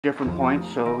different points,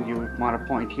 so you want a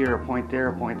point here, a point there,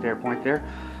 a point there, a point there.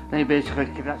 Then you basically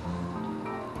get that.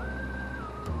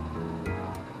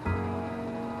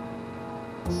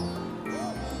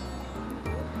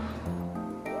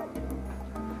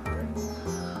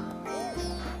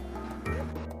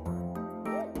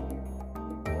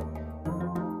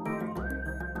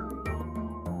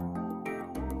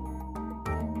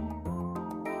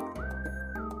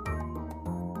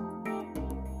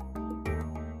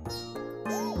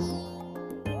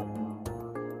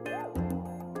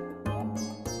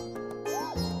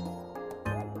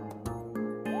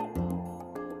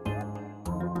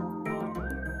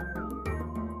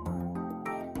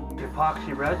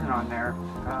 Epoxy resin on there,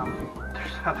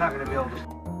 I'm not going to be able to.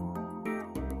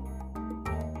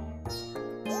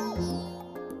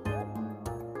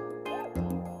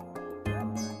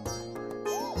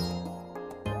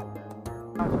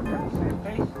 Same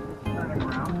pace, turning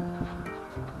around.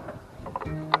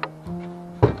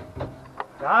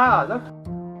 Ah, look.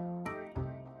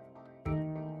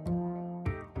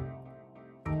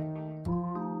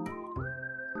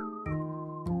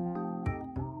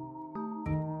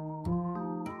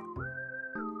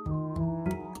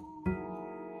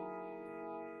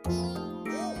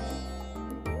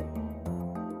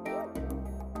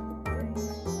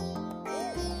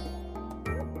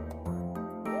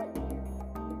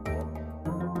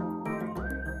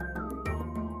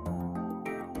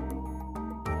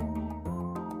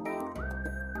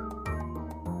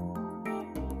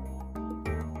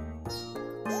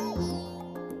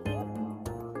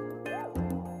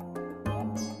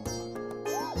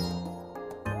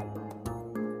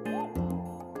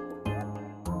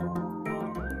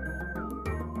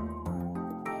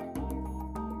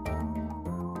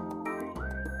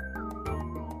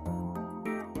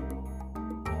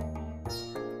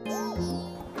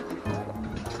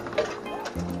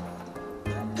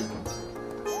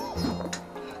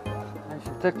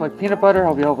 Thick like peanut butter,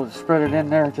 I'll be able to spread it in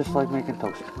there just like making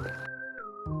toast.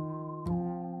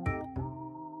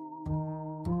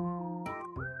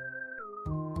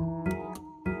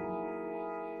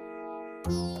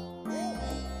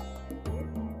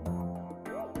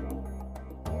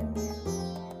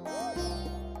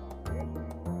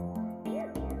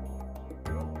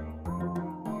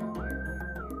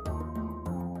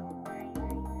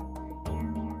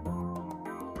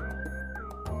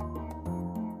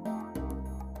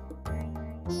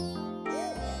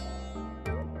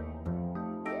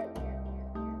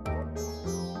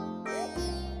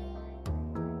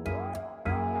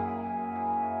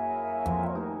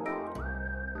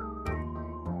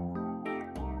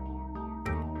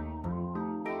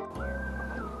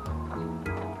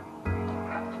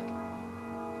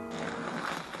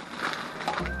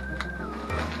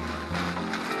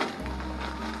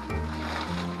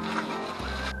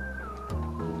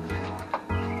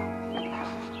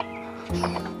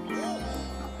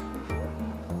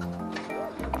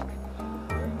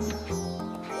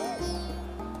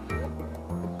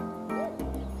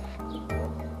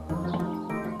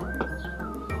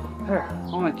 There,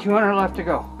 only 200 left to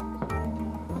go.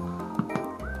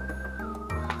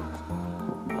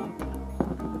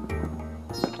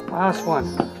 Last one.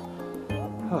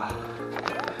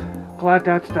 Oh, glad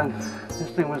that's done. This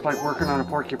thing was like working on a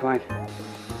porcupine.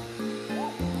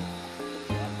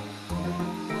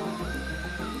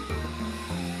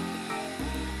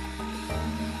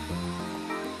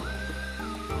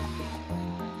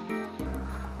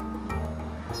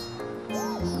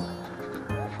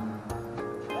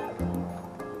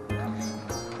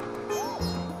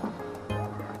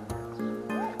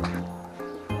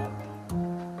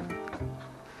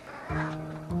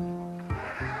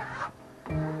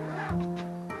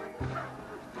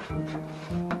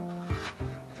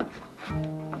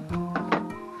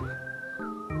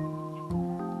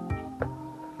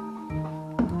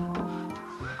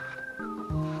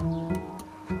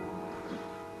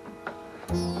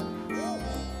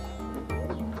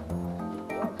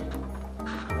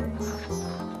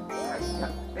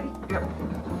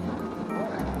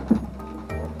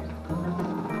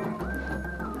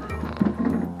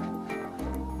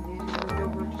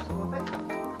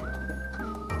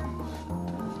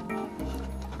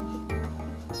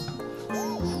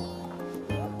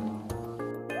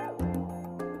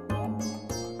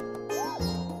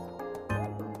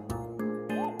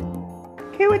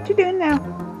 Okay, what you doing now?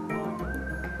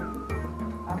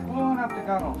 I'm blowing up the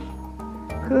gunnels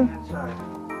Cool. inside.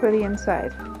 For the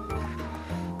inside.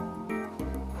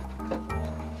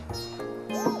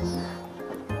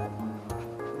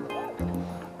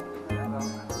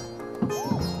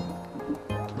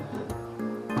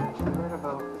 Right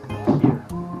about here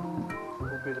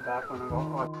will be the the back one and go,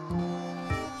 oh.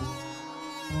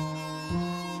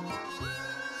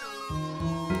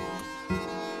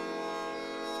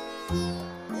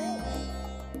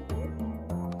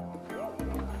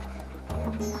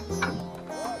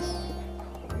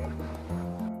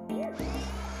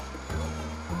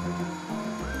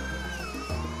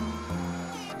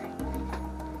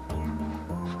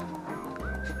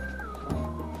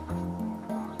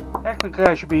 Technically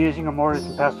I should be using a mortise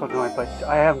and pestle joint, but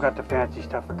I haven't got the fancy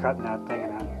stuff for cutting that thing,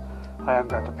 and I haven't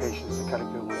got the patience to cut a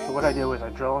good one. So what I do is I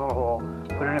drill a hole,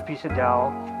 put in a piece of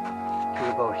dowel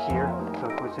to about here, so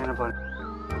it goes in about.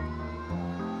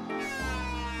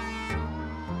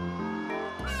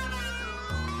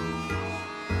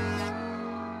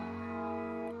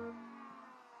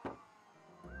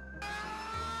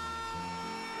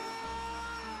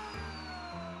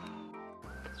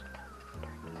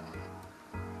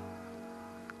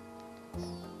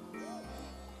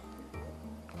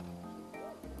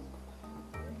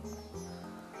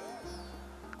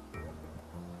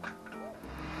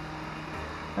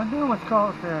 I'm doing what's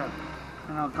called an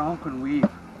Algonquin weave.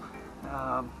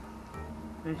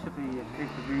 Basically, you take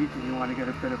the beads and you want to get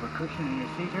a bit of a cushion in your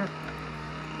seat here.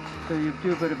 So you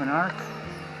do a bit of an arc,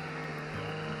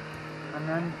 and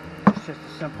then it's just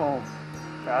a simple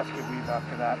basket weave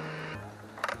after that.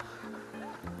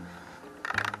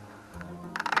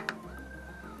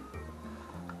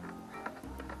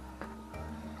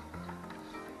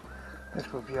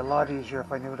 This would be a lot easier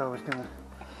if I knew what I was doing.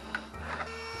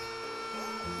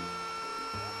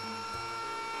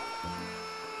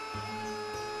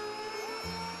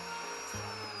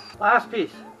 Last piece.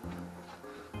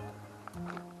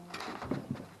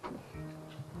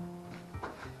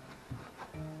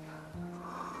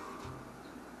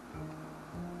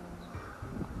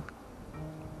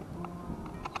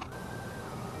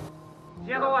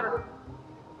 See the water.